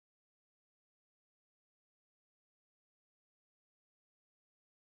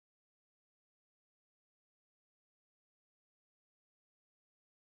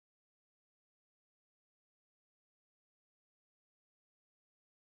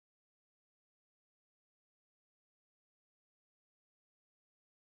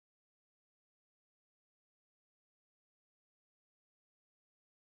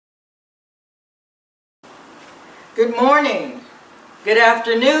Good morning, good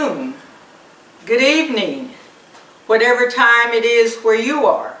afternoon, good evening, whatever time it is where you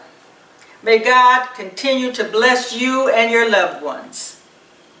are. May God continue to bless you and your loved ones.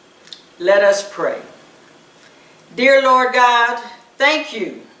 Let us pray. Dear Lord God, thank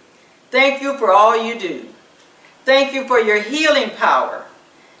you. Thank you for all you do. Thank you for your healing power.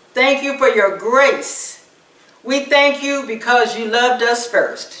 Thank you for your grace. We thank you because you loved us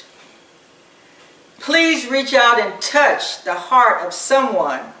first. Please reach out and touch the heart of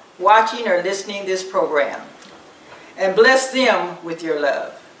someone watching or listening to this program and bless them with your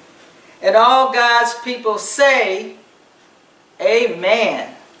love. And all God's people say,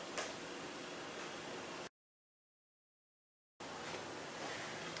 Amen.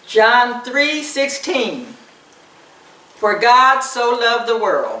 John 3:16. For God so loved the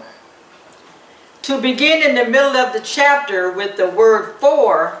world. To begin in the middle of the chapter with the word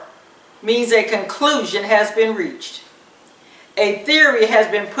for means a conclusion has been reached. A theory has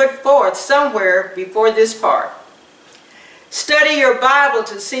been put forth somewhere before this part. Study your Bible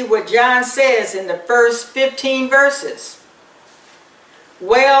to see what John says in the first 15 verses.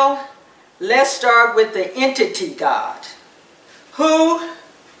 Well, let's start with the entity God. Who?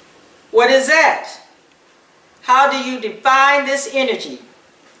 What is that? How do you define this energy,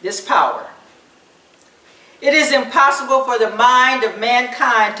 this power? It is impossible for the mind of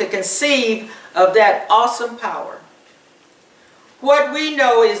mankind to conceive of that awesome power. What we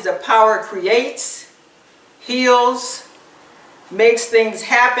know is the power creates, heals, makes things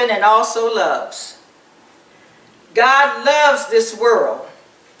happen, and also loves. God loves this world,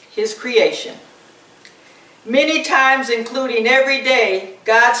 His creation. Many times, including every day,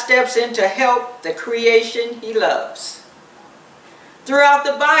 God steps in to help the creation He loves. Throughout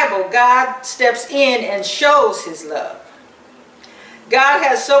the Bible, God steps in and shows His love. God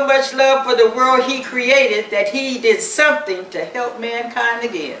has so much love for the world He created that He did something to help mankind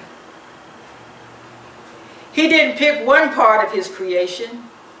again. He didn't pick one part of His creation.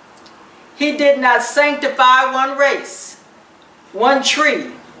 He did not sanctify one race, one tree,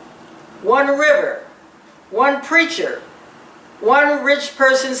 one river, one preacher, one rich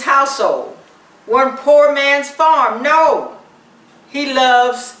person's household, one poor man's farm. No! He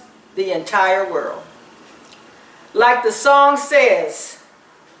loves the entire world. Like the song says,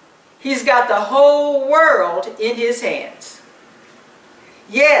 He's got the whole world in His hands.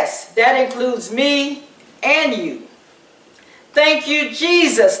 Yes, that includes me and you. Thank you,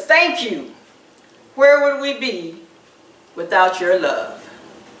 Jesus. Thank you. Where would we be without your love?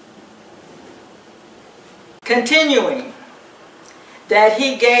 Continuing, that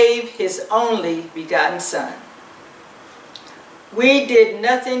He gave His only begotten Son. We did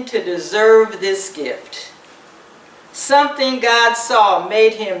nothing to deserve this gift. Something God saw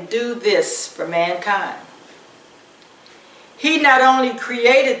made Him do this for mankind. He not only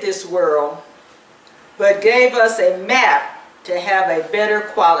created this world, but gave us a map to have a better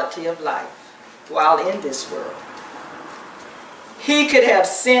quality of life while in this world. He could have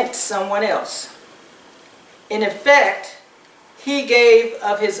sent someone else. In effect, He gave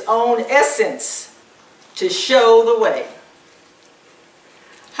of His own essence to show the way.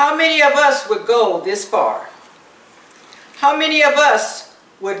 How many of us would go this far? How many of us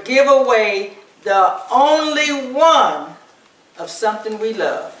would give away the only one of something we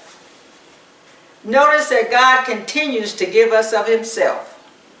love? Notice that God continues to give us of Himself.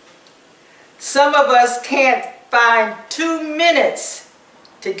 Some of us can't find 2 minutes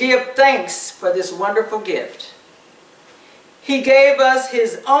to give thanks for this wonderful gift. He gave us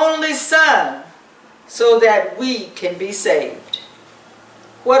His only Son so that we can be saved.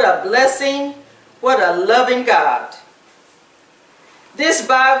 What a blessing, what a loving God. This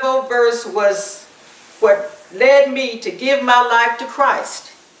Bible verse was what led me to give my life to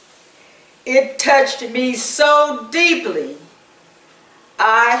Christ. It touched me so deeply,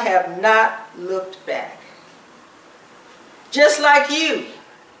 I have not looked back. Just like you,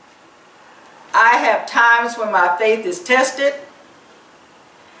 I have times when my faith is tested.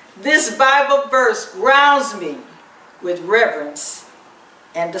 This Bible verse grounds me with reverence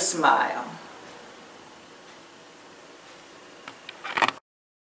and a smile.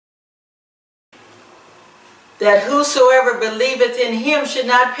 That whosoever believeth in Him should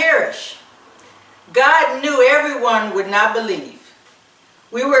not perish. God knew everyone would not believe.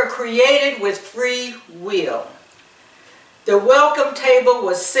 We were created with free will. The welcome table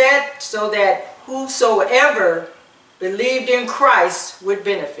was set so that whosoever believed in Christ would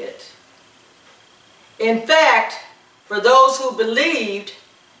benefit. In fact, for those who believed,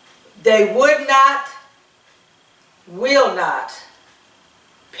 they would not, will not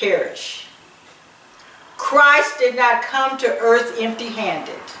perish. Christ did not come to earth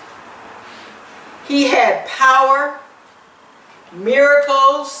empty-handed. He had power,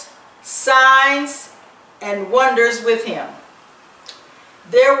 miracles, signs, and wonders with him.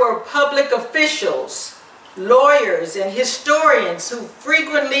 There were public officials, lawyers, and historians who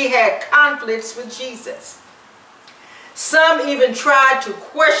frequently had conflicts with Jesus. Some even tried to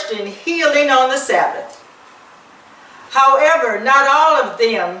question healing on the Sabbath. However, not all of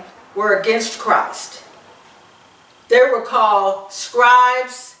them were against Christ. They were called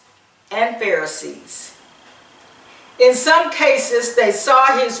scribes and Pharisees. In some cases, they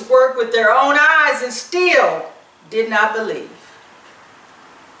saw his work with their own eyes and still did not believe.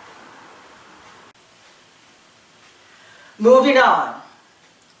 Moving on.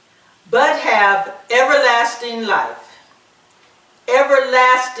 But have everlasting life.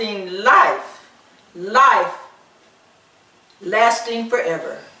 Everlasting life. Life lasting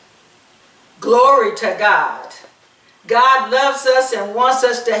forever. Glory to God. God loves us and wants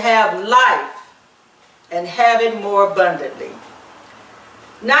us to have life and have it more abundantly.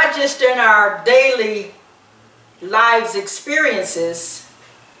 Not just in our daily lives experiences,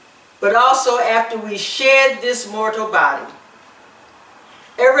 but also after we shed this mortal body.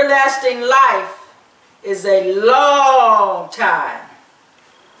 Everlasting life is a long time.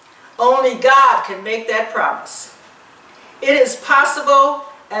 Only God can make that promise. It is possible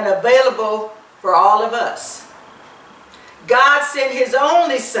and available for all of us. God sent his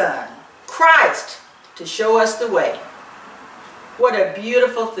only Son, Christ, to show us the way. What a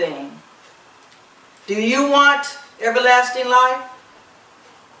beautiful thing. Do you want everlasting life?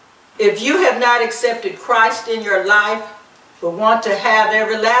 If you have not accepted Christ in your life, but want to have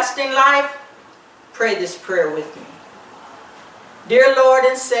everlasting life, pray this prayer with me. Dear Lord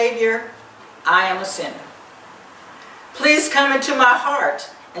and Savior, I am a sinner. Please come into my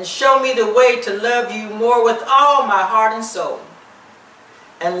heart and show me the way to love you more with all my heart and soul,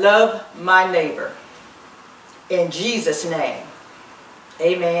 and love my neighbor. In Jesus' name,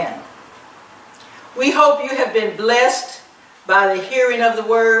 amen. We hope you have been blessed by the hearing of the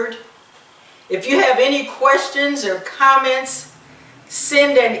word. If you have any questions or comments,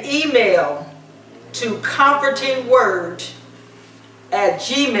 send an email to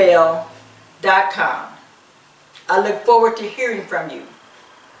comfortingword@gmail.com. I look forward to hearing from you.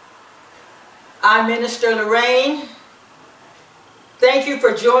 I'm Minister Lorraine. Thank you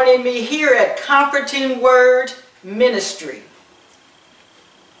for joining me here at Comforting Word Ministry.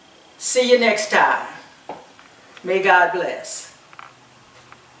 See you next time. May God bless.